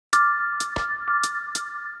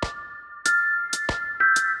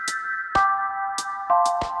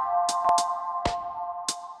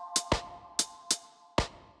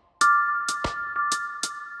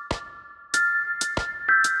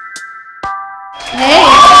Hey.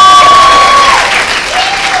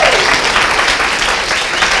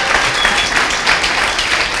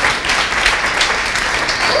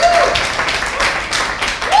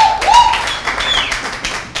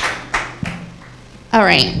 All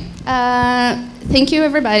right. Thank you,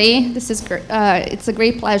 everybody. This is it's a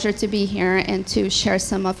great pleasure to be here and to share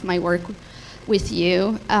some of my work with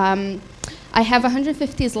you. I have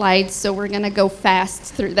 150 slides, so we're going to go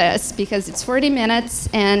fast through this because it's 40 minutes,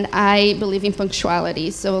 and I believe in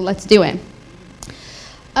punctuality, so let's do it.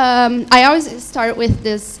 I always start with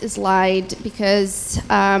this slide because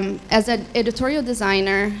as an editorial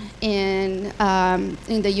designer in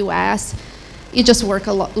the US, you just work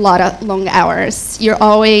a lot of long hours. You're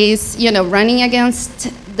always, running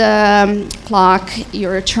against the clock.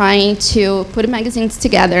 You're trying to put magazines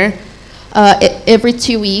together every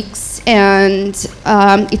 2 weeks, and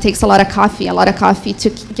it takes a lot of coffee to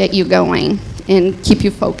get you going and keep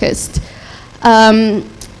you focused.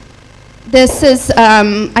 This is,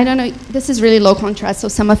 I don't know, this is really low contrast, so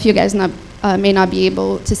some of you guys may not be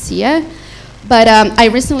able to see it. But I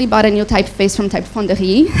recently bought a new typeface from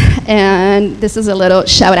Typefonderie, and this is a little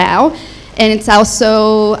shout out. And it's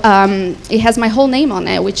also, it has my whole name on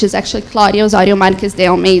it, which is actually Claudia de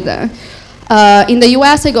Almeida. In the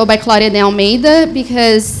US, I go by Claudia de Almeida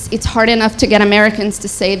because it's hard enough to get Americans to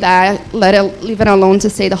say that, leave it alone to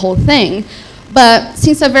say the whole thing. But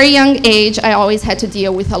since a very young age, I always had to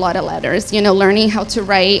deal with a lot of letters. Learning how to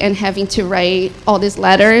write and having to write all these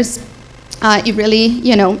letters. It really,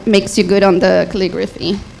 makes you good on the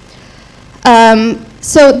calligraphy.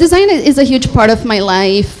 So design is a huge part of my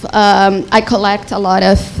life. I collect a lot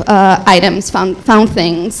of items, found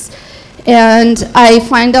things. And I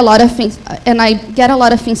find a lot of things, and I get a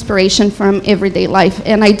lot of inspiration from everyday life,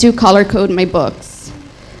 and I do color code my books.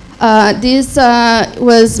 This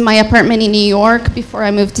was my apartment in New York before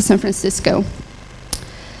I moved to San Francisco.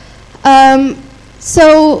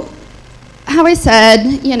 So, how I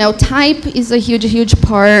said, type is a huge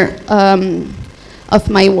part of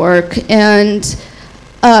my work, and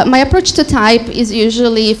my approach to type is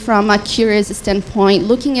usually from a curious standpoint,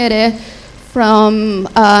 looking at it from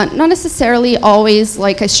not necessarily always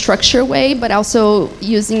like a structured way, but also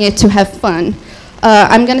using it to have fun.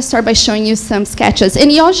 I'm going to start by showing you some sketches,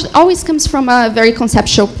 and it always comes from a very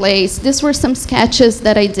conceptual place. These were some sketches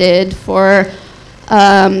that I did for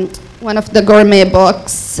one of the Gourmet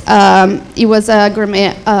books. It was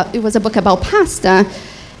a book about pasta,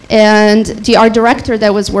 and the art director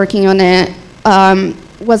that was working on it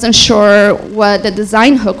wasn't sure what the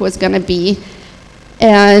design hook was going to be,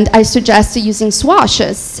 and I suggested using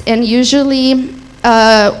swashes. And usually,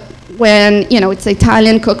 when it's an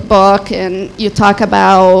Italian cookbook and you talk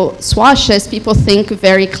about swashes, people think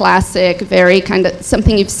very classic, very kind of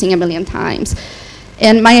something you've seen a million times.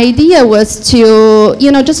 And my idea was to,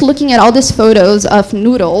 just looking at all these photos of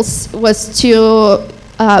noodles, was to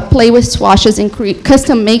play with swashes and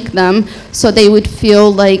custom make them so they would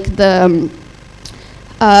feel like the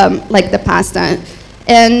pasta.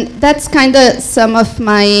 And that's kind of some of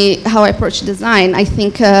how I approach design. I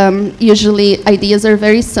think usually ideas are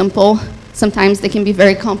very simple. Sometimes they can be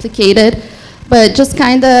very complicated, but just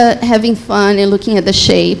kind of having fun and looking at the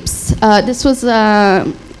shapes. This was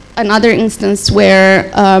another instance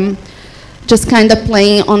where just kind of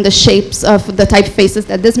playing on the shapes of the typefaces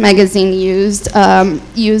that this magazine used,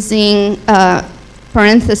 using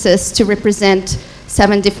parentheses to represent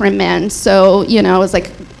 7 different men. So, it was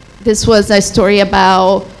like, this was a story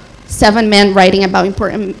about 7 men writing about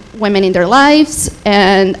important women in their lives,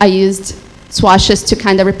 and I used swashes to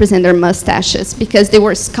kind of represent their mustaches because they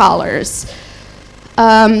were scholars.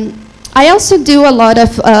 I also do a lot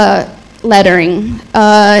of lettering,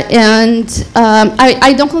 and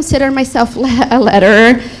I don't consider myself a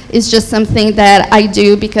letterer. It's just something that I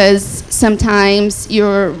do because sometimes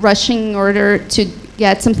you're rushing in order to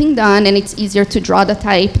get something done, and it's easier to draw the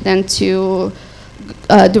type than to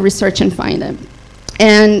do research and find it.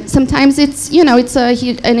 And sometimes it's, it's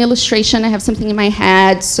an illustration. I have something in my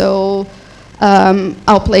head, so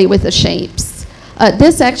I'll play with the shapes.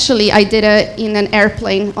 This actually, I did it in an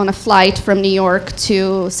airplane on a flight from New York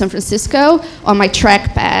to San Francisco on my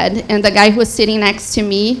trackpad, and the guy who was sitting next to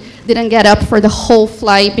me didn't get up for the whole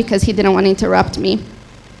flight because he didn't want to interrupt me.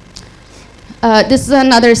 This is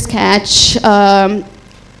another sketch.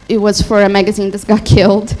 It was for a magazine that got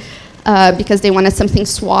killed because they wanted something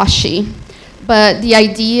swashy. But the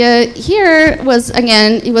idea here was,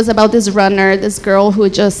 again, it was about this runner, this girl who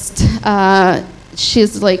just,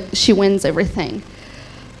 she wins everything.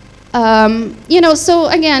 So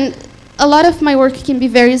again, a lot of my work can be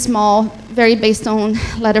very small, very based on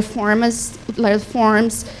letter forms.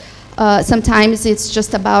 Sometimes it's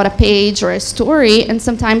just about a page or a story, and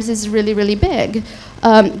sometimes it's really, really big.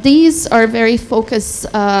 These are very focused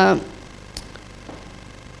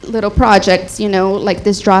little projects, you know, like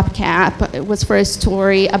this drop cap. It was for a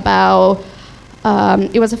story about,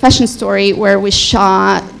 it was a fashion story where we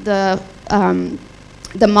shot the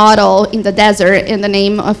model in the desert, and the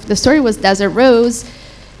name of the story was Desert Rose.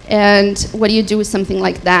 And what do you do with something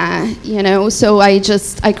like that, you know? So I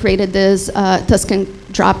created this Tuscan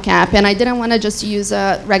drop cap, and I didn't want to just use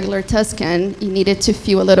a regular Tuscan. It needed to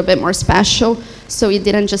feel a little bit more special, so it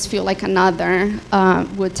didn't just feel like another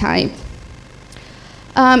wood type.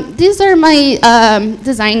 These are my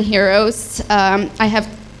design heroes. I have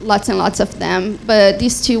lots and lots of them, but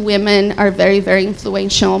these two women are very, very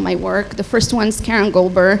influential on my work. The first one's Karen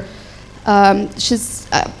Goldberg. She's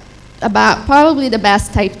about probably the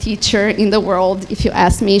best type teacher in the world, if you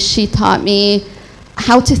ask me. She taught me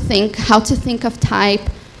how to think of type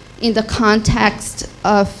in the context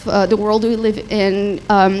of the world we live in.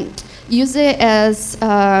 Use it as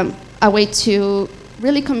a way to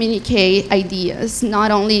really communicate ideas, not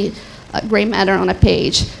only gray matter on a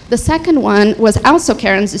page. The second one was also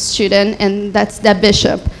Karen's student, and that's Deb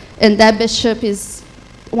Bishop. And Deb Bishop is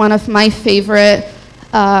one of my favorite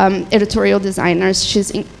editorial designers.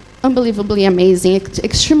 She's unbelievably amazing,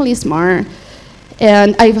 extremely smart,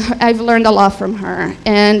 and I've learned a lot from her.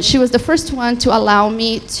 And she was the first one to allow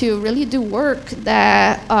me to really do work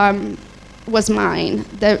that was mine.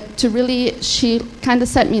 She kind of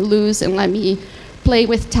set me loose and let me play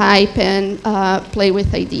with type and play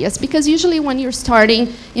with ideas. Because usually when you're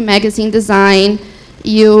starting in magazine design,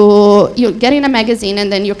 you get in a magazine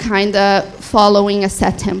and then you're kind of following a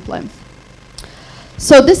set template.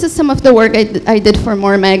 So this is some of the work I did for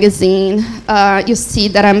More magazine. You see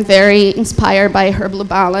that I'm very inspired by Herb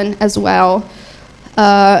Lubalin as well.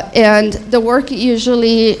 And the work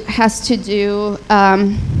usually has to do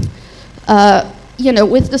you know,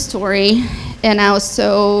 with the story, and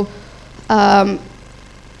also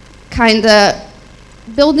kind of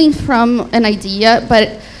building from an idea.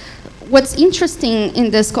 But what's interesting in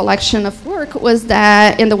this collection of work was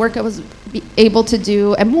that, in the work I was able to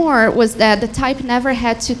do and more, was that the type never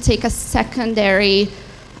had to take a secondary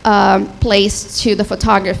place to the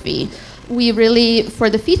photography. We really, for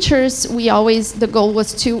the features, the goal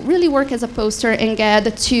was to really work as a poster and get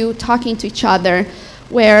the two talking to each other,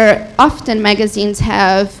 where often magazines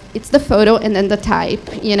have, it's the photo and then the type,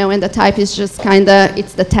 you know, and the type is just kind of,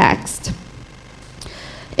 it's the text.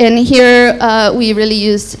 And here we really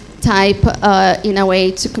use type in a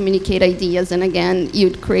way to communicate ideas, and again,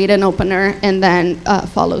 you'd create an opener and then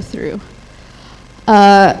follow through.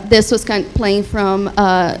 This was kind of playing from,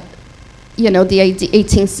 you know, the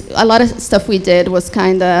 18th, a lot of stuff we did was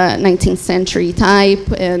kind of 19th century type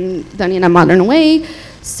and done in a modern way.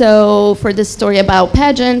 So for this story about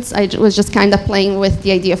pageants, I was just kind of playing with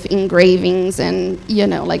the idea of engravings and, you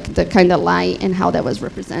know, like the kind of light and how that was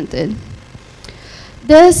represented.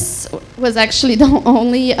 This was actually the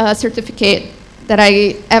only certificate that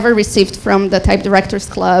I ever received from the Type Directors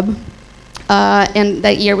Club. And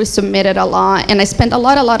that year we submitted a lot, and I spent a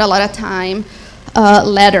lot of time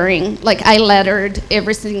lettering. Like, I lettered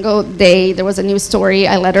every single day. There was a new story.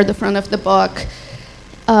 I lettered the front of the book.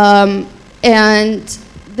 And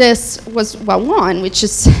this was what won, which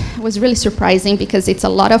was really surprising because it's a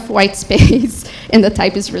lot of white space and the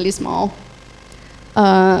type is really small.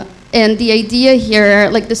 And the idea here,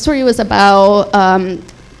 like, the story was about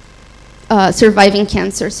surviving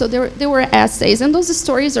cancer. So there were essays, and those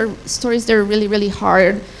stories are stories that are really, really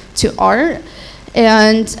hard to art.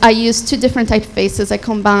 And I used two different typefaces. I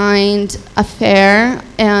combined Affair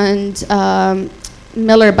and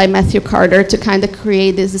Miller by Matthew Carter to kind of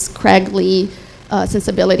create this scraggly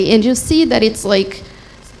sensibility. And you see that it's like,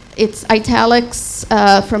 it's italics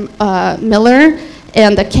from Miller,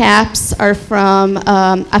 and the caps are from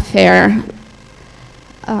Affair.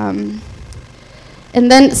 And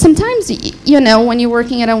then sometimes, you know, when you're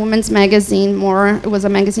working at a women's magazine, it was a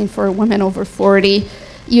magazine for women over 40,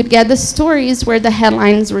 you'd get the stories where the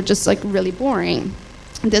headlines were just like really boring.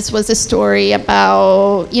 This was a story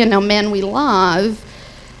about, you know, men we love,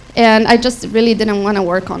 and I just really didn't want to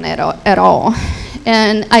work on it at all.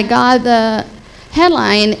 And I got the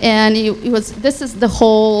headline, and this is the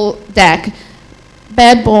whole deck.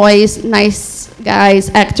 Bad boys, nice guys,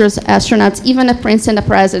 actors, astronauts, even a prince and a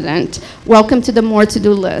president. Welcome to the more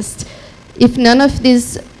to-do list. If none of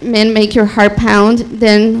these men make your heart pound,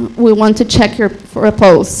 then we want to check for a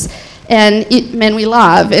pulse. And men we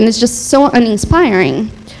love, and it's just so uninspiring.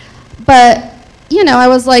 But, you know, I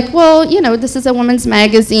was like, well, you know, this is a women's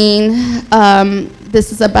magazine.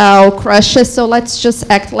 this is about crushes, so let's just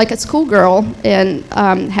act like a schoolgirl and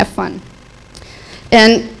have fun.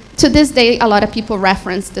 And to this day, a lot of people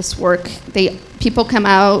reference this work. People come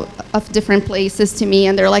out of different places to me,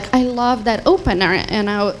 and they're like, I love that opener. And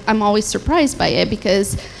I'm always surprised by it,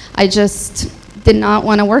 because I just did not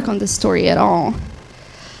want to work on the story at all.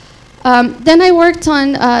 Then I worked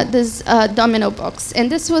on this Domino books, and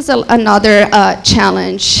this was another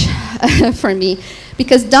challenge for me,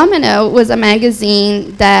 because Domino was a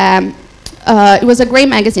magazine that, it was a great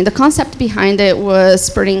magazine. The concept behind it was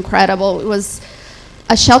pretty incredible. It was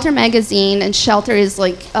a shelter magazine, and shelter is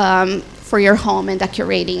like for your home and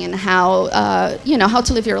decorating and how, you know, how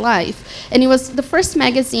to live your life. And it was the first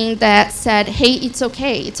magazine that said, hey, it's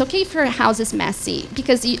okay. It's okay if your house is messy,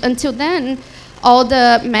 because until then, all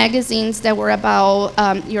the magazines that were about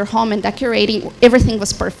your home and decorating, everything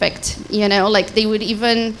was perfect. You know, like they would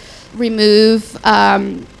even remove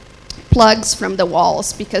plugs from the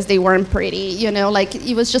walls because they weren't pretty. You know, like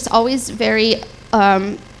it was just always very,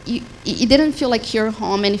 it didn't feel like your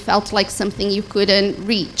home, and it felt like something you couldn't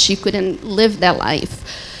reach. You couldn't live that life.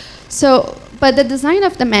 So, but the design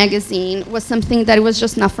of the magazine was something that was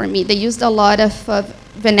just not for me. They used a lot of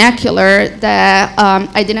vernacular that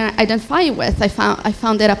I didn't identify with. I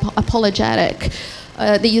found it apologetic.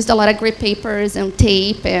 They used a lot of grip papers and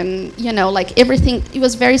tape, and you know, like everything. It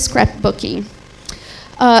was very scrapbooky.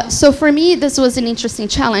 So for me, this was an interesting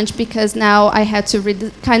challenge, because now I had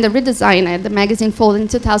to kind of redesign it. The magazine folded in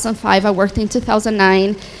 2005. I worked in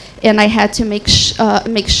 2009. And I had to make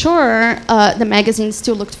sure the magazine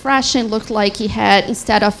still looked fresh and looked like it had,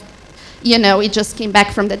 instead of, you know, it just came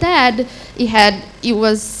back from the dead, it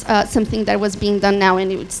was something that was being done now,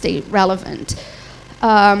 and it would stay relevant.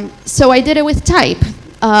 So I did it with type.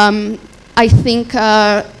 I think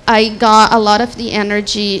I got a lot of the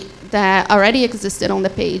energy that already existed on the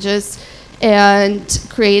pages and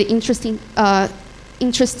created interesting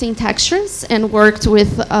textures, and worked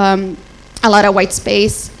with a lot of white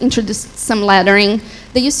space, introduced some lettering.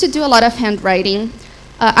 They used to do a lot of handwriting.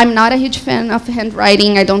 I'm not a huge fan of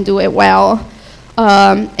handwriting. I don't do it well.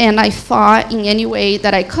 And I fought in any way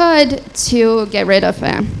that I could to get rid of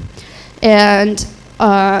it. And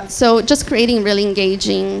so just creating really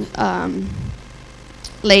engaging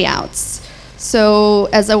layouts. So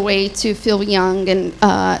as a way to feel young and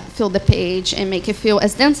fill the page and make it feel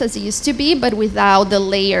as dense as it used to be, but without the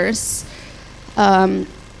layers of,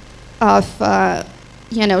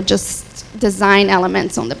 you know, just design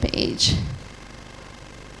elements on the page.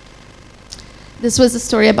 This was a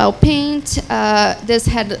story about paint. This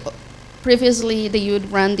had, previously, you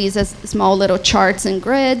would run these as small little charts and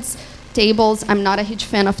grids. Tables, I'm not a huge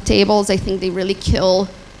fan of tables. I think they really kill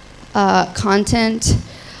content.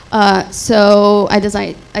 So I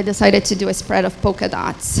decided to do a spread of polka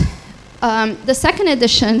dots. The second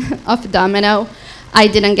edition of Domino, I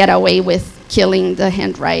didn't get away with killing the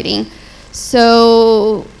handwriting.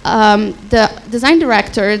 So the design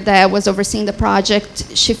director that was overseeing the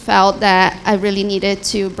project, she felt that I really needed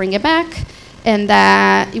to bring it back, and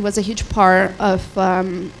that it was a huge part of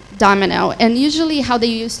Domino. And usually how they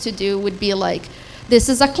used to do would be like, this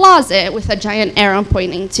is a closet with a giant arrow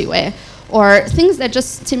pointing to it, or things that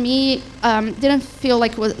just, to me, didn't feel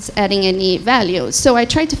like was adding any value. So I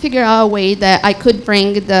tried to figure out a way that I could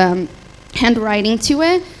bring the handwriting to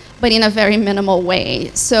it, but in a very minimal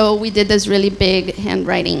way. So we did this really big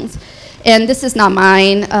handwritings. And this is not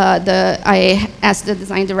mine. I asked the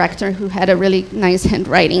design director, who had a really nice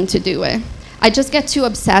handwriting, to do it. I just get too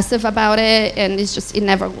obsessive about it, and it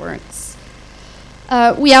never works.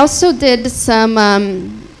 We also did some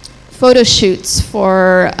photo shoots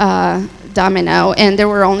for Domino, and there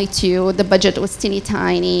were only 2. The budget was teeny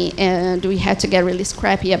tiny, and we had to get really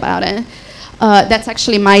scrappy about it. That's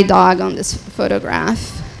actually my dog on this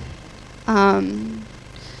photograph.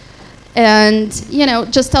 And, you know,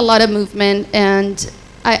 just a lot of movement, and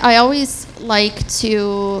I always like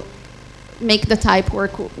to make the type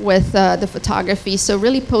work with the photography, so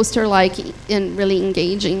really poster-like and really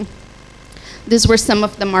engaging. These were some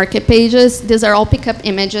of the market pages. These are all pickup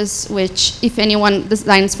images, which, if anyone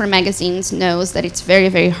designs for magazines, knows that it's very,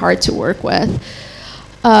 very hard to work with.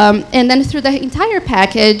 And then through the entire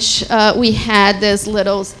package, we had this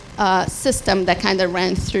little system that kind of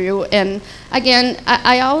ran through. And again,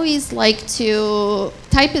 I always like to,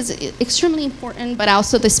 type is extremely important, but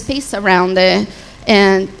also the space around it,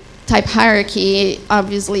 and type hierarchy,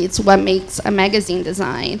 obviously, it's what makes a magazine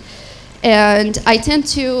design. And I tend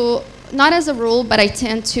to, not as a rule, but I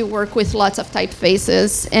tend to work with lots of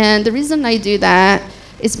typefaces. And the reason I do that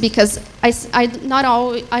is because I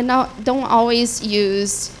don't always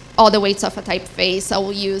use all the weights of a typeface. I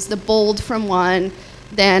will use the bold from one,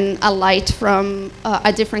 then a light from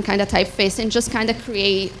a different kind of typeface, and just kind of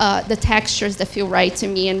create the textures that feel right to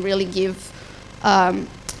me and really give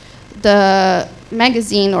the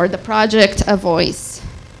magazine or the project a voice.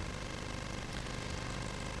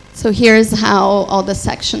 So here's how all the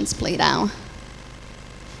sections played out.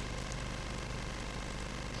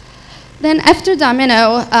 Then after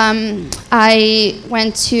Domino, I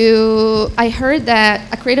heard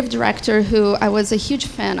that a creative director who I was a huge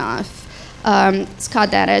fan of, Scott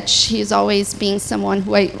Dadich, he's always been someone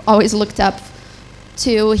who I always looked up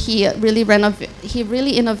to. He really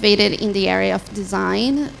innovated in the area of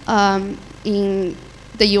design in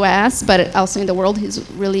the US, but also in the world. He's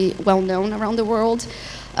really well known around the world.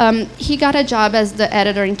 He got a job as the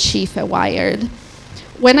editor-in-chief at Wired.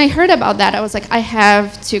 When I heard about that, I was like, I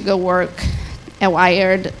have to go work at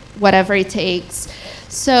Wired, whatever it takes.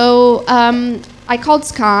 So I called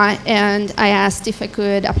Scott and I asked if I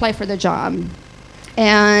could apply for the job.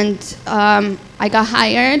 And I got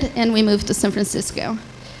hired and we moved to San Francisco.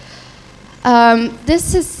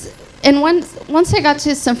 Once I got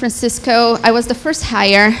to San Francisco, I was the first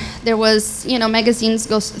hire. There was, magazines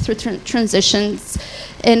go through transitions,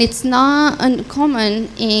 and it's not uncommon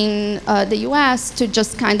in the US to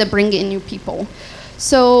just kind of bring in new people.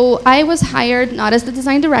 So I was hired not as the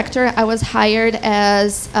design director, I was hired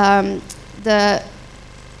as the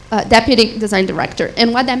deputy design director.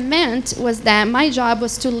 And what that meant was that my job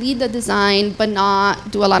was to lead the design but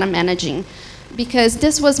not do a lot of managing, because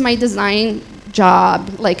this was my design job,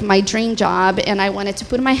 like my dream job, and I wanted to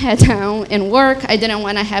put my head down and work. I didn't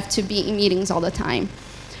want to have to be in meetings all the time.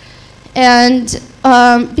 And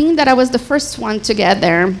being that I was the first one to get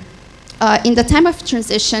there, in the time of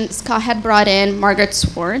transition, Scott had brought in Margaret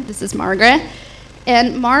Sword. This is Margaret.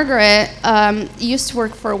 And Margaret used to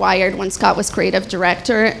work for Wired when Scott was creative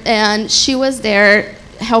director, and she was there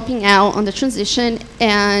helping out on the transition,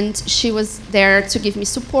 and she was there to give me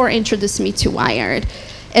support, introduce me to Wired.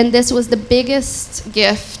 And this was the biggest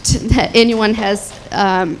gift that anyone has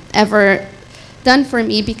ever done for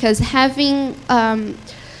me, because having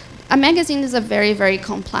a magazine is a very, very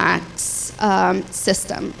complex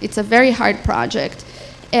system. It's a very hard project.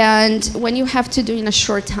 And when you have to do it in a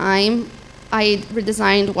short time, I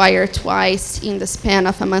redesigned Wired twice in the span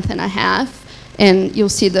of a month and a half, and you'll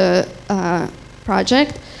see the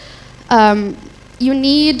project. You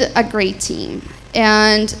need a great team.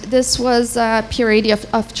 And this was a period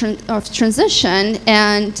of transition,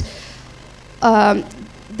 and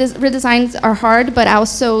these redesigns are hard, but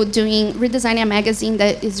also redesigning a magazine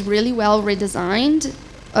that is really well redesigned,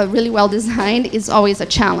 really well designed, is always a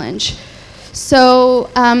challenge. So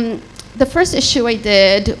the first issue I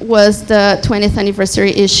did was the 20th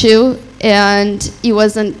anniversary issue, and it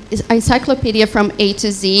was an encyclopedia from A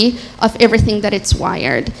to Z of everything that it's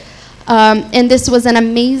Wired. And this was an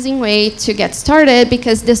amazing way to get started,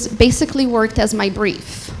 because this basically worked as my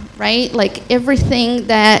brief, right? Like everything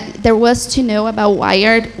that there was to know about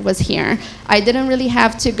Wired was here. I didn't really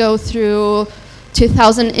have to go through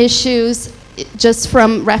 2,000 issues. Just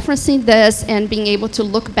from referencing this and being able to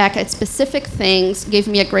look back at specific things gave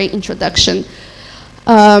me a great introduction.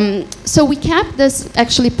 So we kept this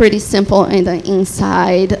actually pretty simple in the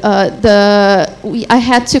inside. I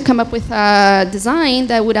had to come up with a design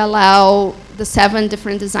that would allow the 7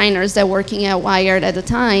 different designers that were working at Wired at the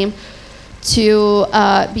time to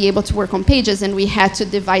be able to work on pages, and we had to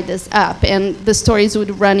divide this up, and the stories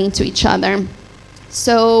would run into each other.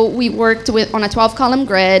 So we worked on a 12-column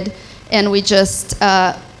grid, and we just,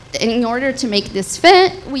 in order to make this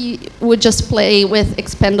fit, we would just play with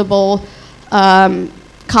expandable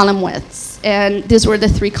column widths. And these were the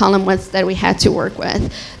 3 column widths that we had to work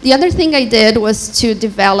with. The other thing I did was to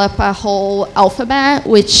develop a whole alphabet,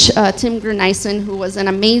 which Tim Gruneisen, who was an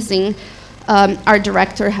amazing art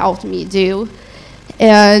director, helped me do.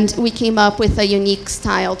 And we came up with a unique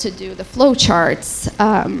style to do the flow charts.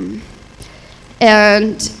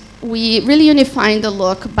 And we really unified the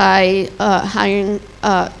look by hiring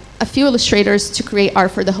a few illustrators to create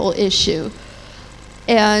art for the whole issue.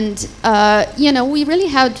 And we really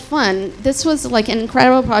had fun. This was like an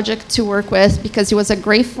incredible project to work with, because it was a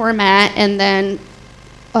great format. And then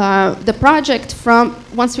the project,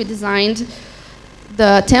 once we designed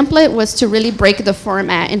the template, was to really break the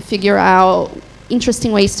format and figure out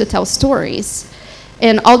interesting ways to tell stories.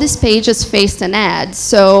 And all these pages faced an ad,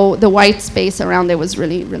 so the white space around it was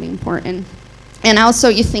really, really important. And also,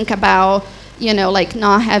 you think about, like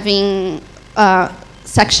not having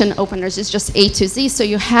section openers, it's just A to Z, so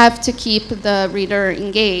you have to keep the reader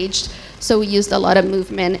engaged. So we used a lot of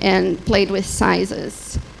movement and played with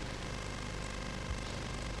sizes.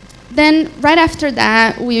 Then right after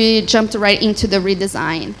that, we jumped right into the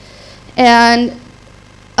redesign. And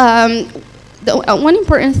one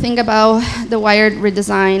important thing about the Wired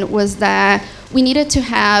redesign was that we needed to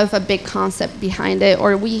have a big concept behind it,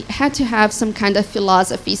 or we had to have some kind of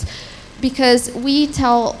philosophies, because we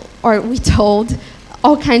told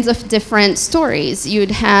all kinds of different stories.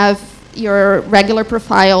 You'd have your regular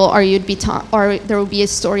profile, or or there would be a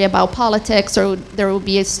story about politics, or there would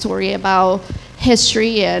be a story about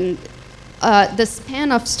history, and the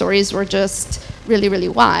span of stories were just really, really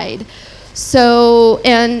wide. So,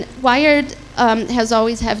 and Wired has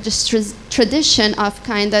always had this tradition of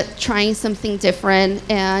kind of trying something different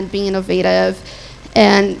and being innovative,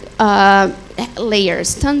 and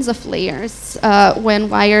layers, tons of layers. When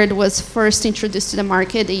Wired was first introduced to the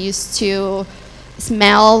market, they used to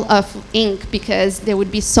smell of ink because there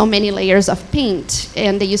would be so many layers of paint,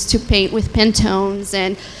 and they used to paint with Pantones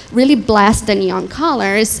and really blast the neon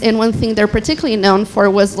colors. And one thing they're particularly known for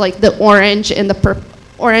was like the orange and the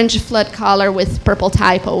orange flood color with purple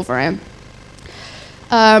type over it.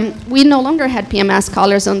 We no longer had PMS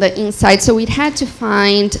colors on the inside, so we'd had to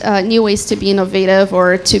find new ways to be innovative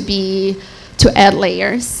or to add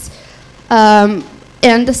layers.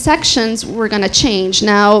 And the sections were going to change.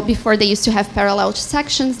 Now, before they used to have parallel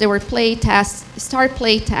sections, there were play, tasks, start,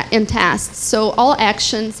 play, and tasks. So all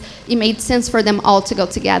actions, it made sense for them all to go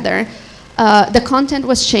together. The content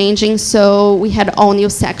was changing, so we had all new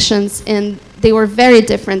sections, and they were very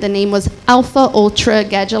different. The name was Alpha, Ultra,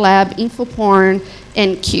 Gadget Lab, Info Porn,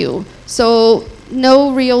 and Q. So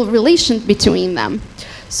no real relation between them.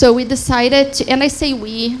 So we decided to, and I say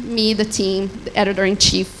we, me, the team, the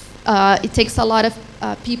editor-in-chief, it takes a lot of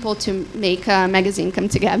people to make a magazine come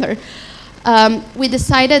together. We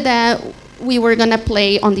decided that we were going to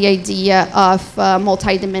play on the idea of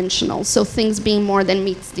multidimensional, so things being more than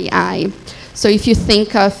meets the eye. So if you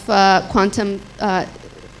think of quantum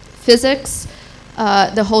physics,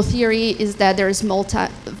 the whole theory is that there's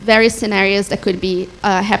various scenarios that could be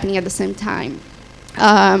happening at the same time.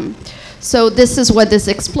 So this is what is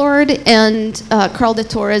explored, and Carl de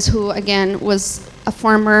Torres, who again was a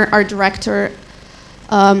former art director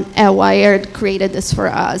at Wired, created this for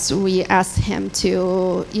us. We asked him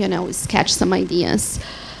to, sketch some ideas.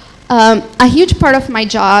 A huge part of my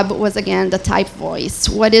job was, again, the type voice.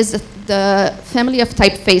 What is the family of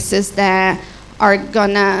typefaces that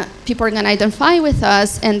people are gonna identify with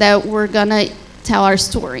us, and that we're gonna tell our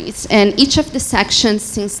stories. And each of the sections,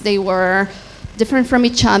 since they were different from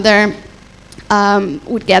each other,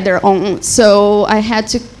 would get their own. So I had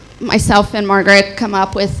to, myself and Margaret, come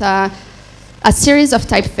up with a series of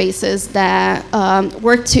typefaces that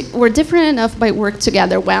were different enough but worked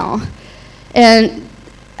together well. And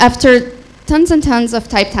after tons and tons of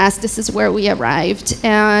type tasks, this is where we arrived.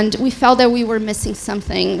 And we felt that we were missing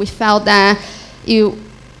something. We felt that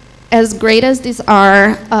as great as these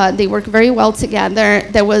are, they work very well together.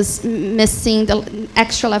 There was missing the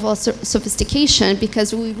extra level of sophistication,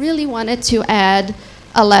 because we really wanted to add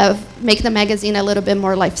make the magazine a little bit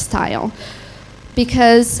more lifestyle.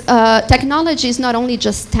 Because technology is not only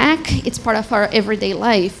just tech, it's part of our everyday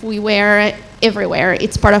life. We wear it everywhere.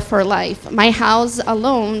 It's part of our life. My house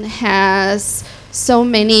alone has so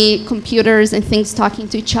many computers and things talking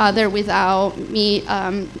to each other without me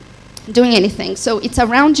doing anything. So it's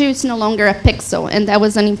around you, it's no longer a pixel, and that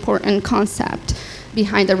was an important concept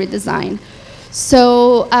behind the redesign.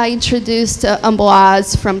 So I introduced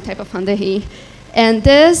Amboise from Type of Fonderie. And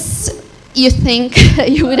this, you think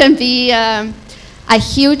it wouldn't be a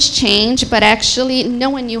huge change, but actually no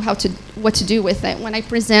one knew what to do with it. When I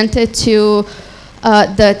presented to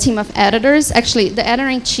the team of editors, actually the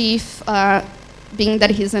editor-in-chief, being that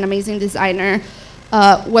he's an amazing designer,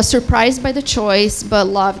 was surprised by the choice, but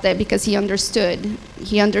loved it because he understood.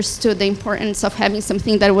 He understood the importance of having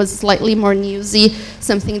something that was slightly more newsy,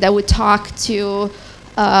 something that would talk to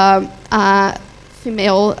a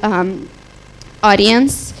female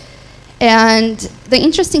audience. And the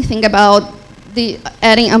interesting thing about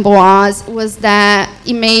adding Amboise was that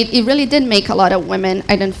it really did make a lot of women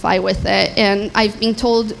identify with it. And I've been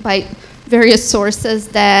told by various sources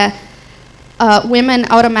that women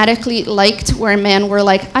automatically liked where men were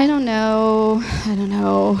like, I don't know.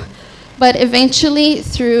 But eventually,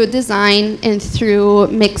 through design and through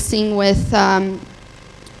mixing with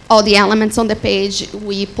all the elements on the page,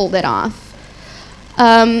 we pulled it off.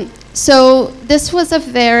 So this was a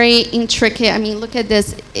very intricate, look at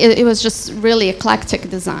this. It was just really eclectic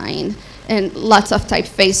design and lots of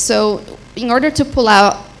typeface. So in order to pull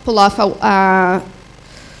off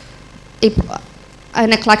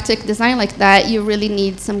an eclectic design like that, you really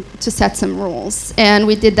need to set some rules. And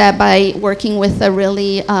we did that by working with a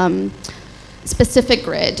really specific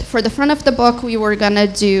grid. For the front of the book, we were going to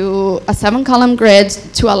do a 7-column grid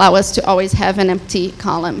to allow us to always have an empty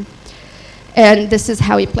column. And this is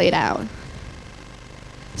how it played out.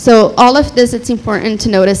 So all of this, it's important to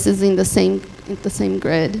notice, is in the same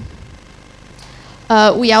grid.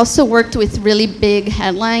 We also worked with really big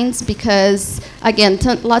headlines because, again,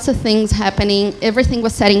 lots of things happening. Everything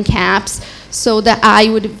was set in caps, so that I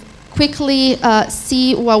would quickly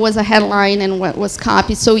see what was a headline and what was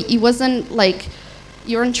copy. So it wasn't like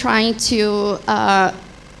you weren't trying to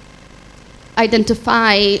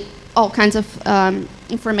identify all kinds of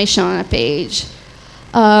information on a page.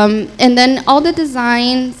 And then all the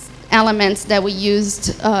design elements that we used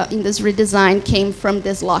in this redesign came from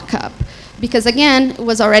this lockup. Because again, it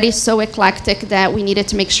was already so eclectic that we needed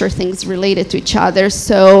to make sure things related to each other.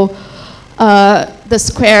 So the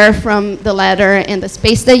square from the letter and the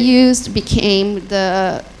space they used became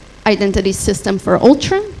the identity system for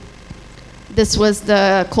Ultra. This was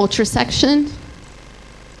the culture section.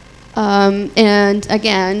 And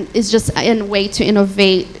again, it's just a way to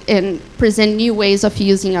innovate and present new ways of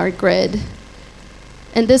using our grid.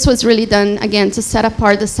 And this was really done, again, to set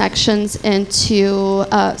apart the sections and to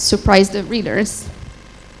surprise the readers.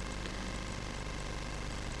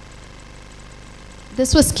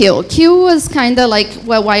 This was Q. Q was kind of like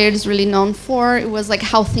what Wired is really known for. It was like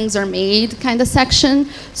how things are made kind of section.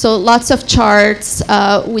 So lots of charts.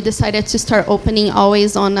 We decided to start opening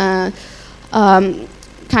always on a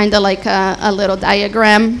kind of like a little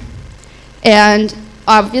diagram. And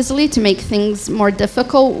obviously, to make things more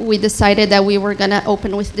difficult, we decided that we were going to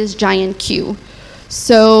open with this giant Q.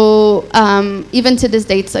 So even to this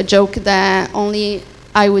day, it's a joke that only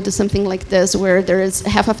I would do something like this, where there's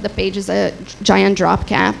half of the page is a giant drop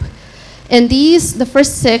cap. And these, the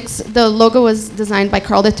first 6, the logo was designed by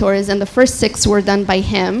Carl de Torres, and the first 6 were done by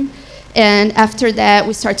him. And after that,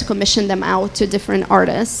 we started to commission them out to different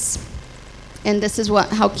artists. And this is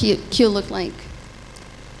how Q looked like.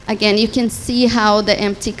 Again, you can see how the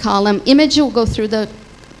empty column image will go through that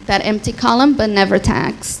empty column, but never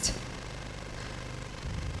text.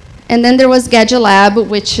 And then there was Gadget Lab,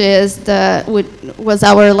 which was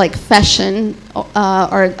our like fashion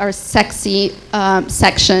our sexy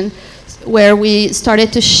section, where we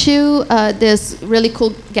started to shoot this really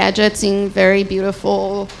cool gadgets in very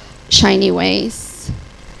beautiful, shiny ways.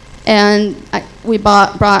 And we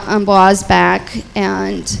brought Amboise back,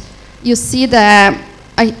 and you see that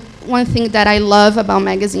one thing that I love about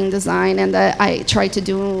magazine design, and that I try to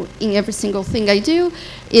do in every single thing I do,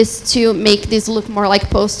 is to make these look more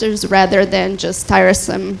like posters rather than just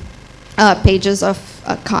tiresome pages of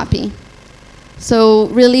copy. So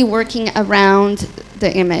really working around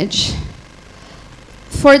the image.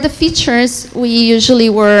 For the features, we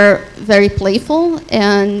usually were very playful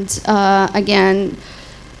and, again,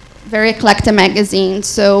 very eclectic magazine.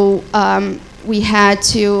 So we had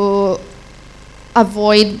to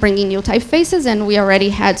avoid bringing new typefaces, and we already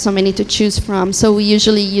had so many to choose from. So we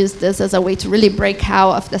usually use this as a way to really break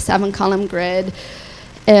out of the 7-column grid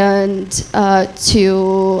and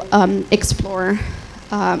to explore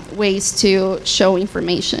ways to show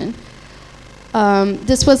information.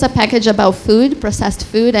 This was a package about food, processed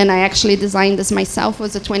food, and I actually designed this myself. It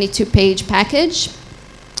was a 22-page package.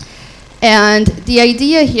 And the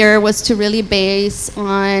idea here was to really base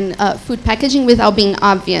on food packaging without being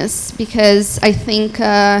obvious, because I think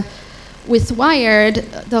with Wired,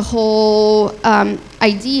 the whole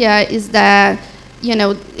idea is that, you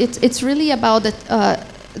know, it's really about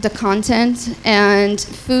the content, and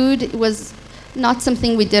food was not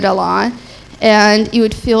something we did a lot, and it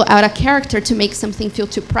would feel out of character to make something feel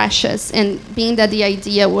too precious. And being that the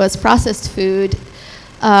idea was processed food,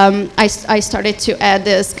 I started to add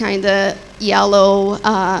this kind of yellow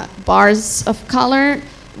bars of color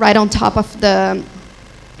right on top of the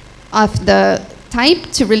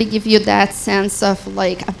type to really give you that sense of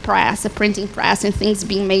like a press, a printing press, and things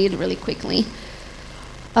being made really quickly.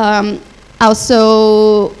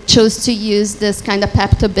 Also chose to use this kind of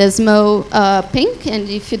Pepto-Bismol pink, and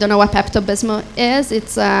if you don't know what Pepto-Bismol is,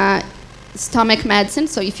 it's stomach medicine,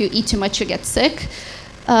 so if you eat too much you get sick.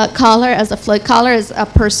 Color as a flood color is a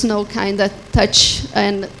personal kind of touch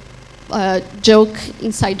and joke,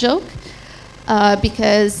 inside joke,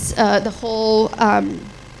 because the whole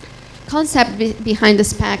concept behind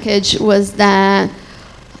this package was that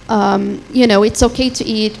you know, it's okay to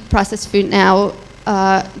eat processed food now.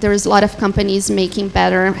 There's a lot of companies making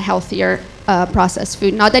better, healthier processed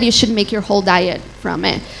food. Not that you should make your whole diet from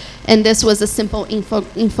it. And this was a simple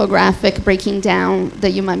infographic breaking down the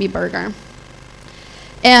umami burger.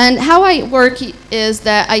 And how I work is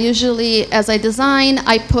that I usually, as I design,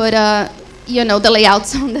 I put the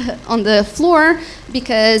layouts on the floor,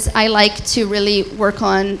 because I like to really work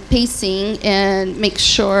on pacing and make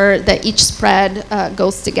sure that each spread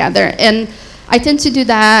goes together. And I tend to do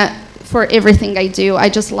that for everything I do. I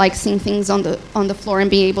just like seeing things on the floor and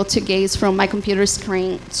being able to gaze from my computer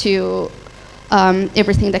screen to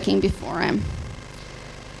everything that came before it.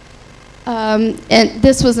 And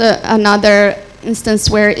this was another instance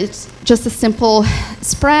where it's just a simple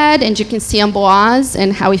spread, and you can see on Boaz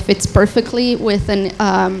and how it fits perfectly with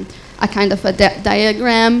a kind of a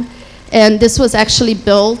diagram. And this was actually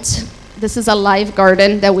built. This is a live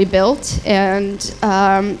garden that we built, and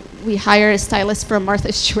we hired a stylist from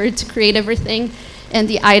Martha Stewart to create everything, and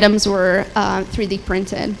the items were 3D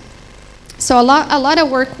printed. So a lot of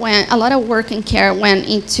work and care went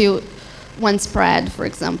into one spread, for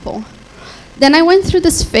example. Then I went through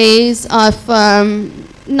this phase of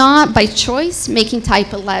not by choice making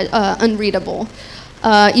type unreadable,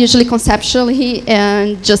 usually conceptually,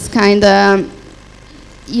 and just kind of,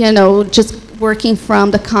 just working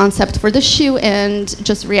from the concept for the shoe and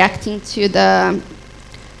just reacting to the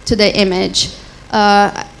image.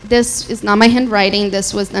 This is not my handwriting.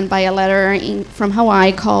 This was done by a letterer from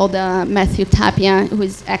Hawaii called Matthew Tapia, who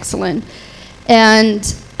is excellent. And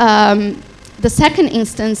the second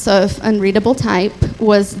instance of unreadable type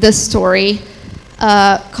was this story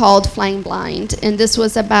called Flying Blind. And this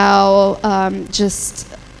was about just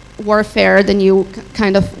warfare, the new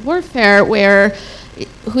kind of warfare, where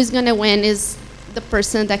who's going to win is the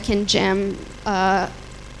person that can jam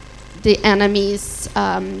the enemy's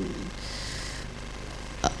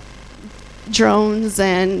drones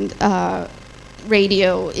and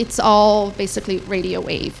radio. It's all basically radio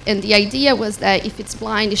wave. And the idea was that if it's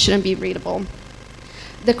blind, it shouldn't be readable.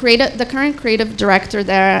 The current creative director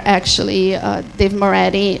there, actually, Dave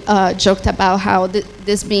Moretti, joked about how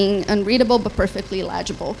this being unreadable but perfectly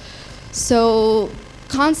legible. So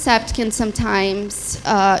concept can sometimes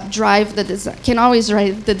drive the design, can always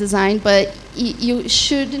drive the design, but you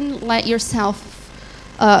shouldn't let yourself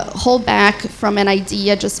hold back from an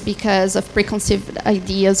idea just because of preconceived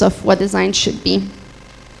ideas of what design should be.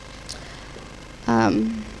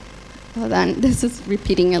 Hold on, this is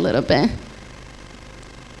repeating a little bit.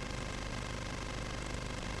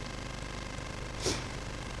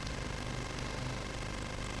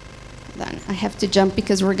 Hold on, I have to jump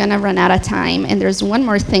because we're gonna run out of time, and there's one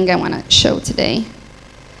more thing I wanna show today.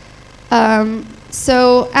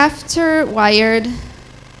 So after Wired,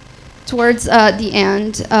 towards the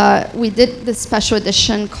end, we did this special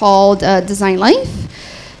edition called Design Life.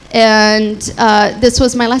 And this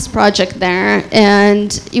was my last project there.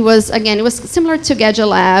 And it was similar to Gadget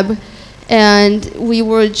Lab. And we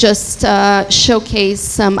would just showcase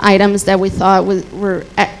some items that we thought were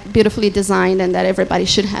beautifully designed and that everybody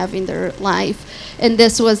should have in their life. And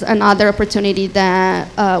this was another opportunity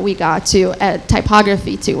that we got to add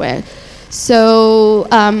typography to it. So,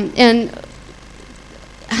 and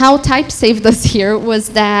how type saved us here was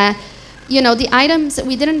that, the items,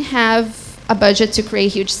 we didn't have a budget to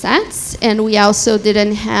create huge sets, and we also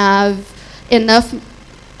didn't have enough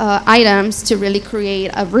items to really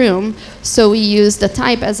create a room. So we used the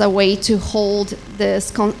type as a way to hold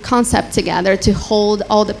this concept together, to hold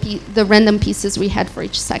all the random pieces we had for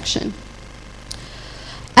each section.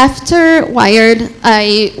 After Wired,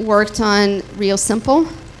 I worked on Real Simple.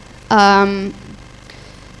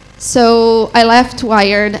 So I left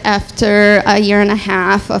Wired after a year and a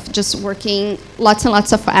half of just working lots and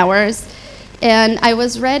lots of hours. And I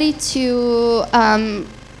was ready to,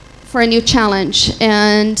 for a new challenge.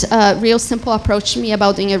 And Real Simple approached me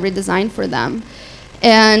about doing a redesign for them.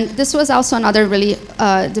 And this was also another really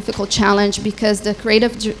difficult challenge because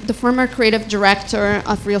the former creative director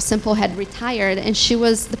of Real Simple had retired, and she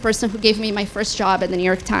was the person who gave me my first job at the New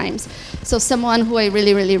York Times. So someone who I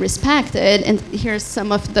really, really respected, and here's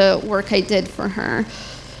some of the work I did for her.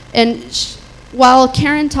 And while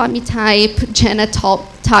Karen taught me type, Jenna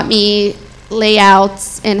taught me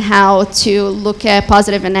layouts and how to look at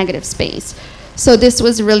positive and negative space. So this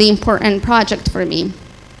was a really important project for me.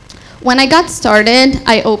 When I got started,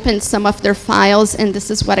 I opened some of their files, and this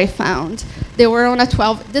is what I found. They were on a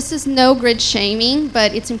 12, this is no grid shaming,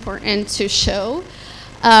 but it's important to show.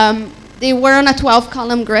 They were on a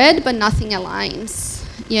 12-column grid, but nothing aligns.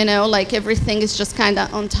 Like everything is just kind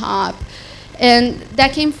of on top. And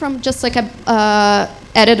that came from just like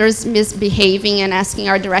editors misbehaving and asking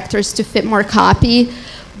our directors to fit more copy.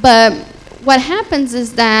 But what happens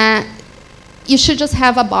is that you should just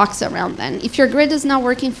have a box around then. If your grid is not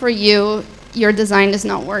working for you, your design is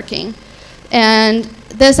not working. And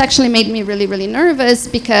this actually made me really, really nervous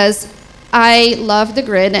because I love the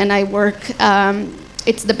grid and I work,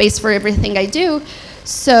 it's the base for everything I do.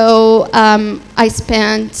 So I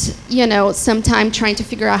spent, you know, some time trying to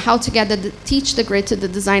figure out how to teach the grid to the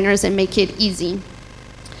designers and make it easy.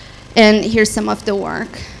 And here's some of the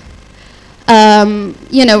work.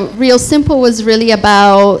 You know, Real Simple was really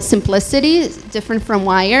about simplicity, different from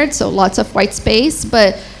Wired, so lots of white space,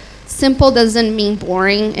 but simple doesn't mean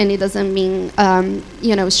boring, and it doesn't mean,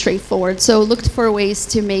 you know, straightforward. So looked for ways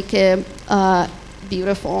to make it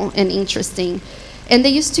beautiful and interesting. And they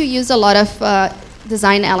used to use a lot of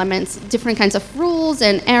design elements, different kinds of rules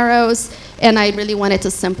and arrows, and I really wanted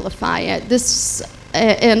to simplify it.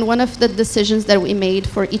 And one of the decisions that we made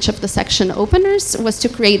for each of the section openers was to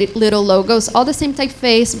create little logos, all the same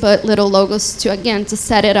typeface, but little logos to, again, to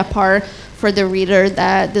set it apart for the reader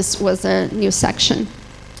that this was a new section.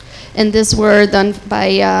 And these were done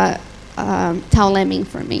by Tal Lemming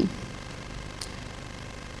for me.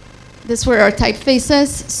 These were our typefaces.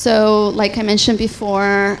 So like I mentioned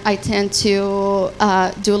before, I tend to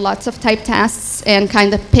do lots of type tasks and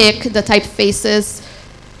kind of pick the typefaces,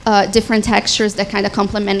 different textures that kind of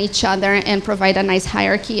complement each other and provide a nice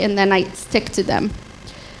hierarchy, and then I stick to them.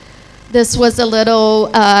 This was a little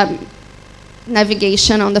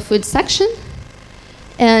navigation on the food section,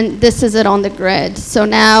 and this is it on the grid. So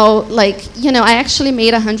now, like, you know, I actually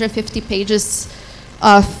made 150 pages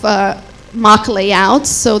of mock layouts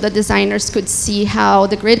so the designers could see how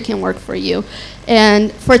the grid can work for you. And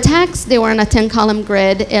for text, they were on a 10-column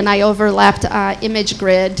grid, and I overlapped image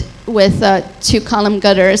grid with 2-column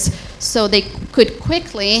gutters so they could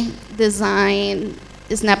quickly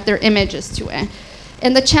snap their images to it.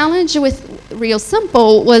 And the challenge with Real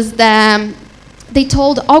Simple was that they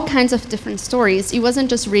told all kinds of different stories. It wasn't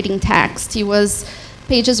just reading text. It was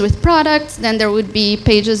pages with products, then there would be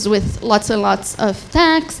pages with lots and lots of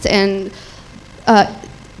text and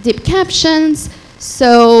deep captions.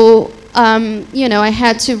 So, you know, I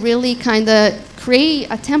had to really kind of create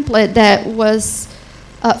a template that was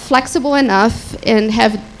flexible enough and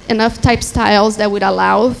have enough type styles that would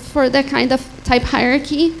allow for that kind of type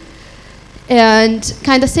hierarchy and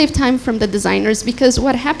kind of save time from the designers, because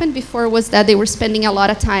what happened before was that they were spending a lot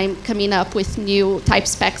of time coming up with new type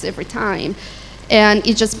specs every time, and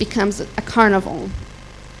it just becomes a carnival.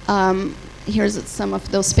 Here's some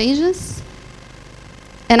of those pages.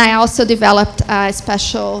 And I also developed a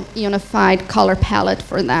special unified color palette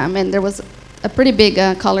for them, and there was a pretty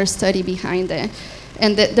big color study behind it.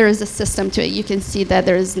 And there is a system to it. You can see that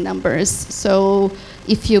there's numbers. So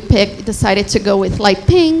if you decided to go with light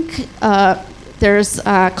pink, there's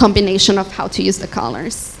a combination of how to use the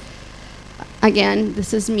colors. Again,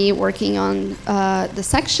 this is me working on the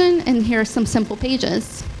section, and here are some simple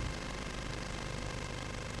pages.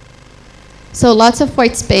 So lots of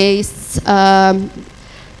white space,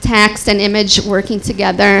 text and image working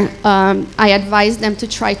together. I advise them to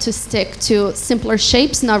try to stick to simpler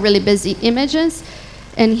shapes, not really busy images.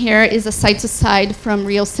 And here is a side-to-side from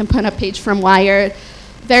Real Simple and a page from Wired.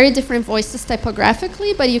 Very different voices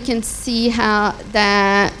typographically, but you can see how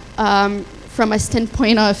that from a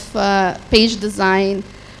standpoint of page design,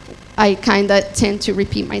 I kind of tend to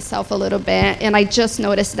repeat myself a little bit. And I just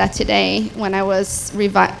noticed that today when I was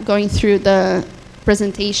going through the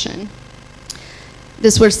presentation.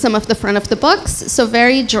 These were some of the front of the books. So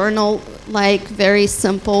very journal-like, very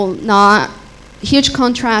simple, not huge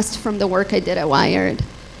contrast from the work I did at Wired.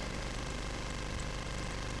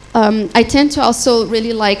 I tend to also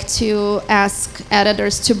really like to ask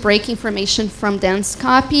editors to break information from dense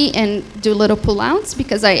copy and do little pullouts,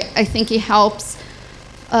 because I think it helps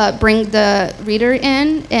bring the reader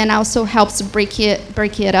in, and also helps break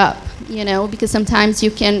it up, you know, because sometimes you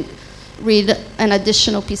can read an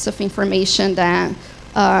additional piece of information that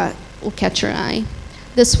will catch your eye.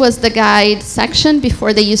 This was the guide section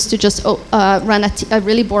before they used to just run a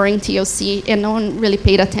really boring TOC, and no one really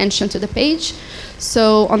paid attention to the page.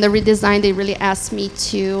 So on the redesign, they really asked me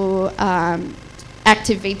to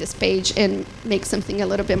activate this page and make something a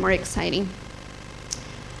little bit more exciting.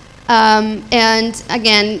 And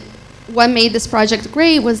again, what made this project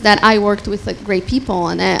great was that I worked with great people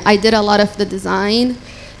on it. I did a lot of the design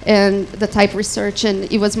and the type research,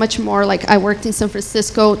 and it was much more like I worked in San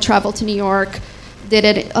Francisco, traveled to New York,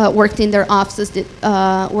 worked in their offices,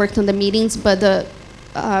 worked on the meetings, but the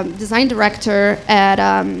design director at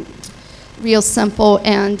Real Simple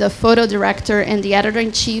and the photo director and the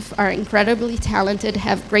editor-in-chief are incredibly talented,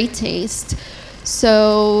 have great taste.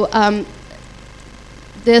 So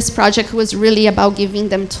this project was really about giving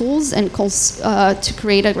them tools and to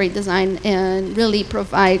create a great design and really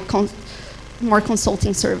provide more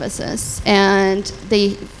consulting services, and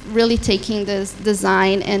they really taking this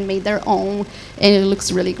design and made their own, and it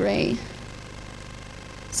looks really great.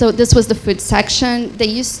 So this was the food section. They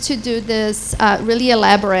used to do this really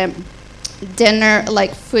elaborate dinner,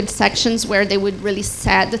 like food sections, where they would really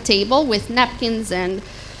set the table with napkins, and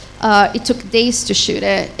it took days to shoot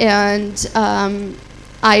it. And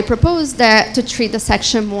I proposed that to treat the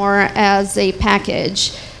section more as a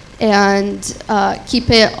package and keep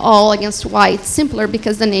it all against white, simpler,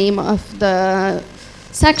 because the name of the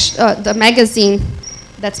section, the magazine,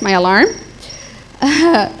 that's my alarm.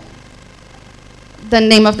 The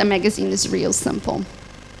name of the magazine is real simple.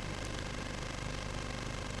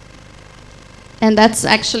 And that's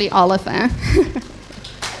actually all of it.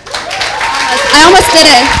 I almost did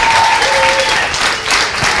it.